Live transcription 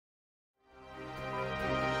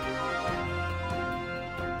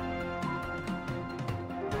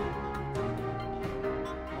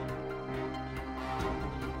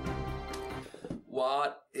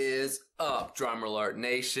Drum Alert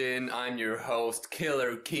Nation? I'm your host,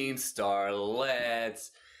 Killer Keemstar.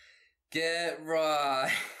 Let's get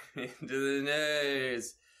right into the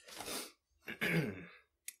news.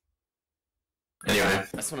 Anyway, I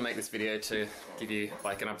just want to make this video to give you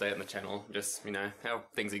like an update on the channel, just, you know, how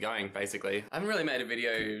things are going, basically. I haven't really made a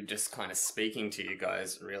video just kind of speaking to you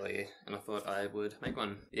guys, really, and I thought I would make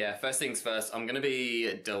one. Yeah, first things first, I'm going to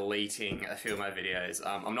be deleting a few of my videos.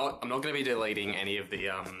 I'm not going to be deleting any of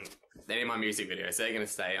my music videos. They're going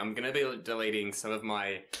to stay. I'm going to be deleting some of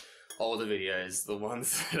my older videos, the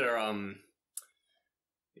ones that are,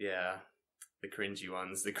 yeah, the cringy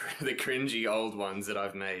ones, the cringy old ones that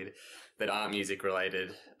I've made that aren't music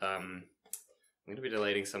related. I'm going to be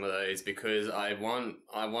deleting some of those because I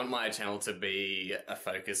want my channel to be a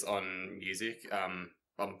focus on music. I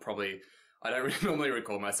don't really normally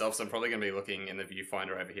record myself, so I'm probably going to be looking in the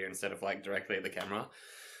viewfinder over here instead of like directly at the camera.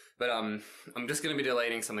 But I'm just going to be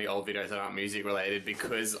deleting some of the old videos that aren't music related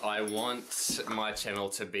because I want my channel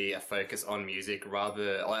to be a focus on music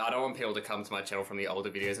rather. Like, I don't want people to come to my channel from the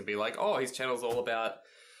older videos and be like, oh, his channel's all about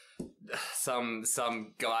some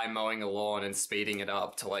guy mowing a lawn and speeding it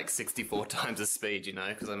up to like 64 times the speed, you know,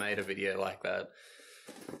 because I made a video like that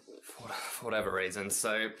for whatever reason.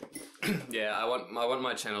 So yeah, I want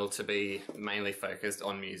my channel to be mainly focused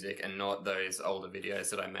on music and not those older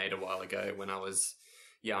videos that I made a while ago when I was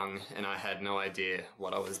young and I had no idea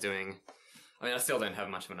what I was doing. I mean, I still don't have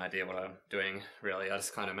much of an idea what I'm doing, really. I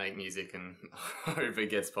just kind of make music and hope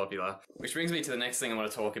it gets popular. Which brings me to the next thing I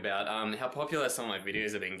want to talk about, how popular some of my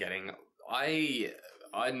videos have been getting. I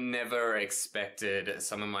never expected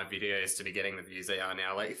some of my videos to be getting the views they are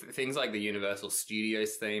now. Like, things like the Universal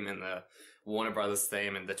Studios theme and the Warner Brothers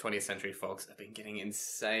theme and the 20th Century Fox have been getting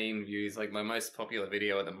insane views. Like, my most popular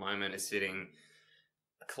video at the moment is sitting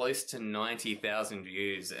close to 90,000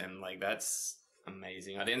 views, and like that's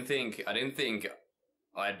amazing. I didn't think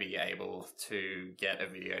I'd be able to get a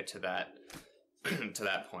video to that to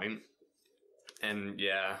that point. And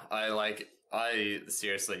yeah, I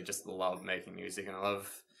seriously just love making music, and I love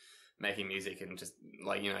making music and just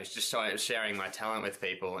like, you know, just sharing my talent with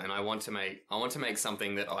people. And I want to make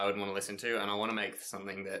something that I would want to listen to, and I want to make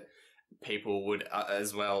something that people would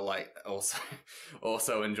as well, like,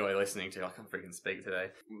 also enjoy listening to. I can't freaking speak today.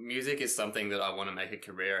 Music is something that I want to make a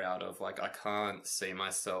career out of. Like, I can't see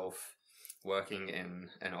myself working in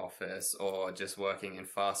an office or just working in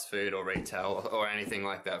fast food or retail or anything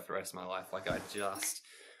like that for the rest of my life. Like, I just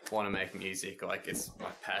want to make music. Like, it's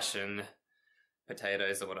my passion.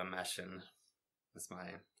 Potatoes are what I'm mashing. It's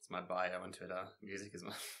my bio on Twitter. Music is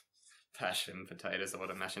my passion. Potatoes are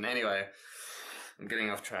what I'm mashing. Anyway, I'm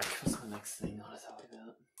getting off track. What's the next thing I want to talk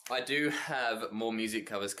about? I do have more music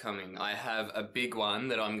covers coming. I have a big one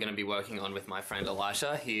that I'm going to be working on with my friend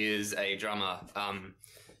Elisha. He is a drummer,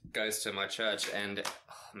 goes to my church, and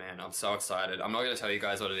oh man, I'm so excited. I'm not going to tell you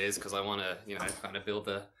guys what it is because I want to, you know, kind of build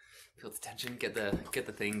the tension, get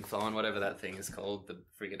the thing flowing, whatever that thing is called, the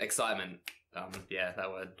freaking excitement. Yeah,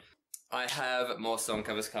 that word. I have more song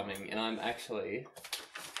covers coming, and I'm actually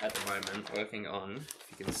at the moment working on,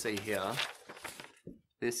 if you can see here,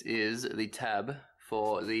 this is the tab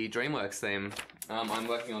for the DreamWorks theme. I'm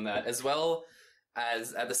working on that, as well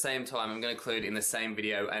as at the same time I'm going to include in the same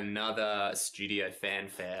video another studio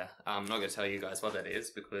fanfare. I'm not going to tell you guys what that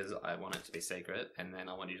is because I want it to be secret, and then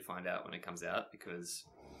I want you to find out when it comes out because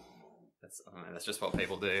that's just what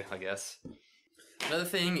people do, I guess. Another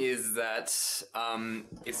thing is that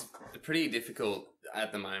it's pretty difficult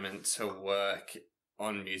at the moment to work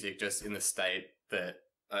on music just in the state that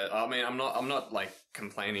I mean, I'm not like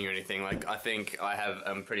complaining or anything. Like, I think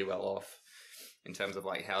I'm pretty well off in terms of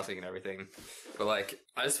like housing and everything. But like,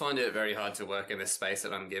 I just find it very hard to work in this space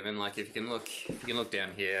that I'm given. Like, if you can look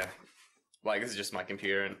down here, like, this is just my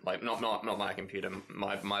computer, and like, not my computer,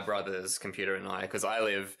 my brother's computer and because I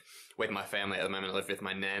live with my family at the moment. I live with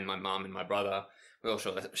my nan, my mum, and my brother. We all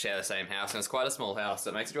share the same house, and it's quite a small house.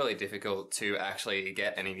 So it makes it really difficult to actually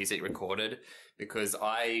get any music recorded because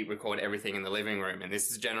I record everything in the living room, and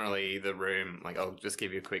this is generally the room. Like, I'll just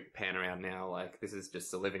give you a quick pan around now. Like, this is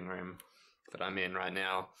just the living room that I'm in right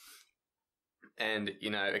now. And,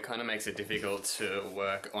 you know, it kind of makes it difficult to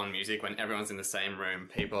work on music when everyone's in the same room.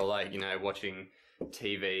 People are like, you know, watching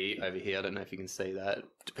TV over here. I don't know if you can see that.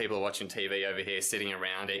 People are watching TV over here, sitting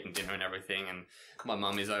around, eating dinner and everything. And my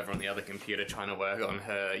mum is over on the other computer trying to work on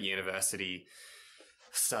her university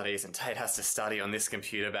studies. And Tate has to study on this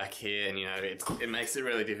computer back here. And, you know, it makes it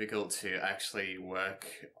really difficult to actually work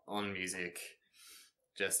on music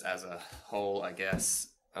just as a whole, I guess.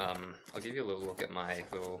 I'll give you a little look at my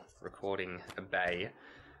little recording bay.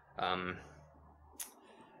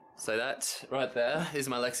 So that right there is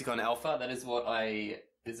my Lexicon Alpha. That is what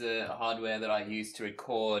is a hardware that I use to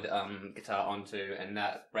record guitar onto, and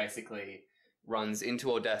that basically runs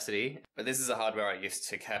into Audacity. But this is a hardware I used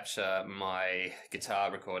to capture my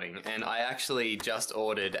guitar recording, and I actually just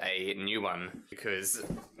ordered a new one because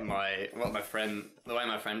the way my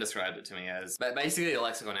friend described it to me as, but basically the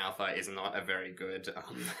Lexicon Alpha is not a very good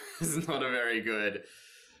is not a very good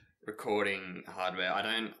recording hardware. I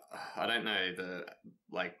don't know the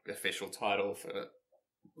official title for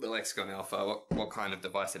the Lexicon Alpha, what kind of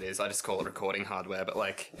device it is. I just call it recording hardware, but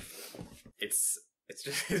it's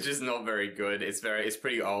just not very good. It's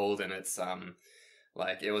pretty old, and it's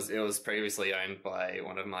it was previously owned by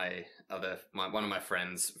one of my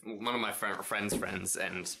friends' friends,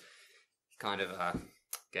 and he kind of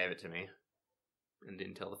gave it to me and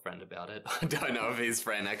didn't tell the friend about it. I don't know if his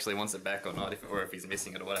friend actually wants it back or not, or if he's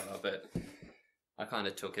missing it or whatever, but I kind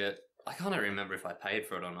of took it. I can't remember if I paid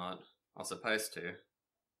for it or not. I was supposed to.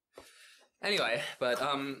 Anyway, but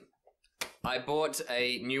I bought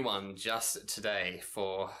a new one just today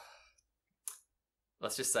for,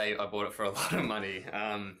 let's just say I bought it for a lot of money.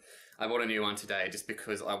 I bought a new one today just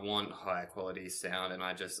because I want higher quality sound, and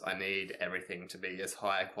I need everything to be as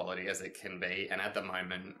high quality as it can be. And at the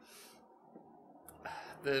moment,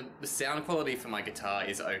 the sound quality for my guitar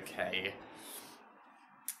is okay,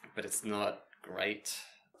 but it's not great.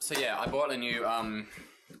 So yeah, I bought a new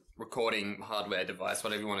recording hardware device,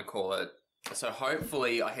 whatever you want to call it. So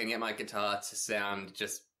hopefully I can get my guitar to sound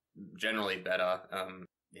just generally better.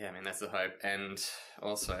 Yeah, I mean, that's the hope. And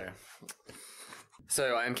also,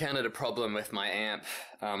 so I encountered a problem with my amp,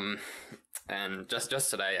 and just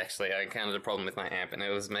today actually I encountered a problem with my amp, and it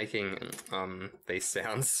was making these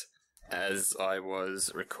sounds as I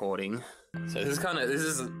was recording. So this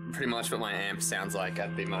is pretty much what my amp sounds like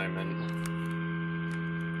at the moment.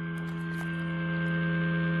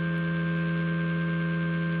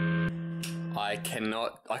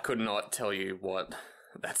 I could not tell you what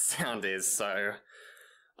that sound is, so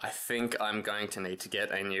I think I'm going to need to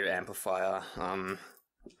get a new amplifier.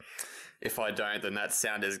 If I don't, then that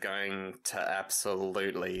sound is going to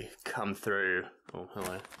absolutely come through. Oh,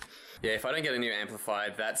 hello. Yeah, if I don't get a new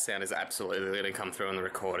amplifier, that sound is absolutely going to come through in the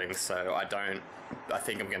recording, so I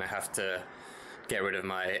think I'm going to have to get rid of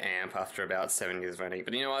my amp after about 7 years running.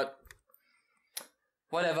 But you know what?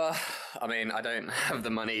 Whatever. I mean, I don't have the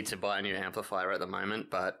money to buy a new amplifier at the moment,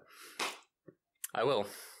 but I will.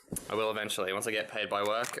 I will eventually. Once I get paid by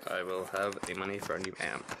work, I will have the money for a new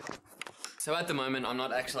amp. So at the moment, I'm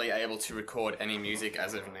not actually able to record any music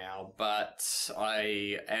as of now, but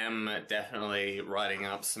I am definitely writing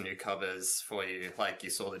up some new covers for you, like you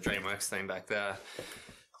saw the DreamWorks thing back there.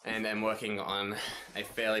 And I'm working on a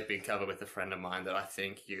fairly big cover with a friend of mine that I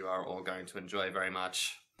think you are all going to enjoy very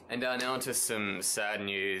much. And now onto some sad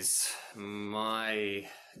news. The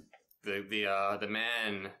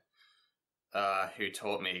man who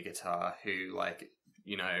taught me guitar, who I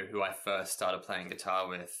first started playing guitar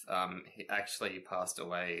with, he actually passed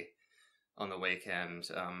away on the weekend.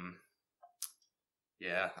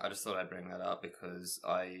 Yeah, I just thought I'd bring that up because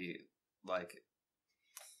I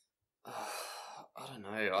don't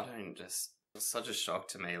know, it's such a shock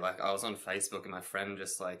to me. I was on Facebook and my friend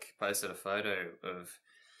just posted a photo of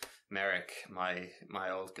Merrick, my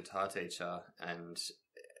old guitar teacher, and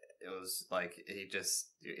it was it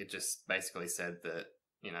just basically said that,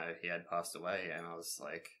 he had passed away, and I was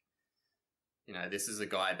like, this is a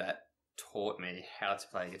guy that taught me how to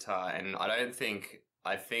play guitar, and I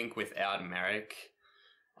think without Merrick,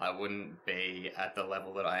 I wouldn't be at the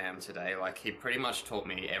level that I am today. He pretty much taught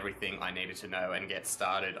me everything I needed to know and get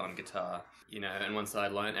started on guitar, and once I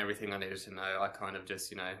learned everything I needed to know, I kind of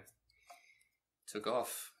just, took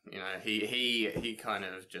off. He kind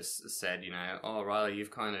of just said, oh, Riley,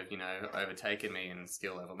 you've kind of, overtaken me in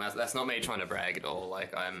skill level. That's not me trying to brag at all. I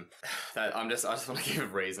just want to give a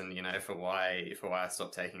reason, for why I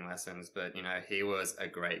stopped taking lessons. But, he was a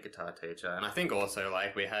great guitar teacher. And I think also,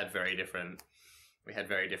 we had very different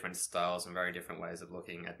styles and very different ways of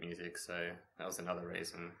looking at music. So that was another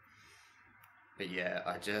reason. But yeah,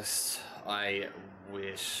 I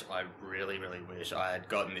really, really wish I had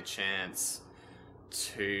gotten the chance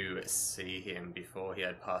to see him before he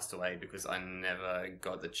had passed away, because I never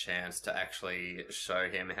got the chance to actually show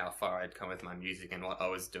him how far I'd come with my music and what I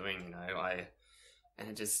was doing,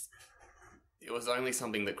 it was only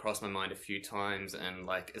something that crossed my mind a few times, and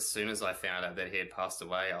as soon as I found out that he had passed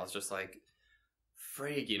away, I was just like,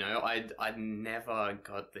 frig, I'd never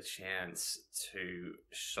got the chance to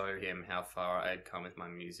show him how far I'd come with my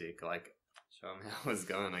music, show him how I was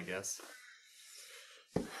going, I guess.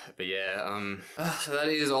 But yeah, so that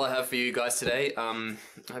is all I have for you guys today. I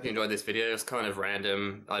hope you enjoyed this video. It was kind of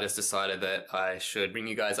random. I just decided that I should bring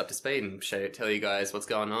you guys up to speed and tell you guys what's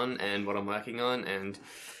going on and what I'm working on. And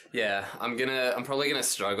yeah, I'm probably gonna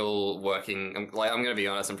struggle working. I'm gonna be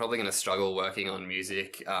honest. I'm probably gonna struggle working on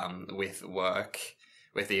music with work.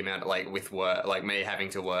 With the amount, with work, me having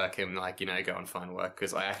to work and go and find work,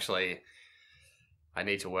 because I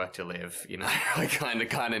need to work to live, I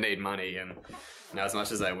kind of need money, and as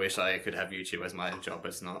much as I wish I could have YouTube as my job,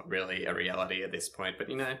 it's not really a reality at this point, but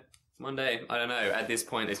one day, I don't know, at this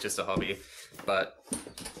point it's just a hobby, but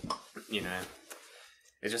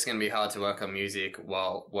it's just going to be hard to work on music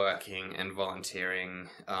while working and volunteering,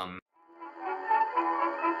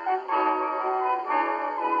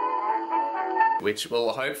 which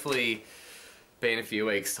will hopefully be in a few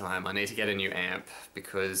weeks' time. I need to get a new amp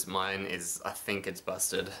because mine is, I think it's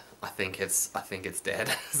busted. I think it's dead.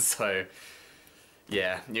 So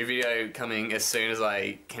yeah, new video coming as soon as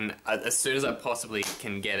I can, as soon as I possibly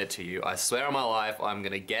can get it to you. I swear on my life, I'm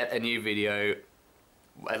gonna get a new video,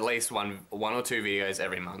 at least one or two videos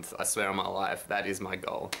every month. I swear on my life, that is my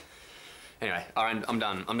goal. Anyway, alright, I'm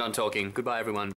done. I'm done talking. Goodbye, everyone.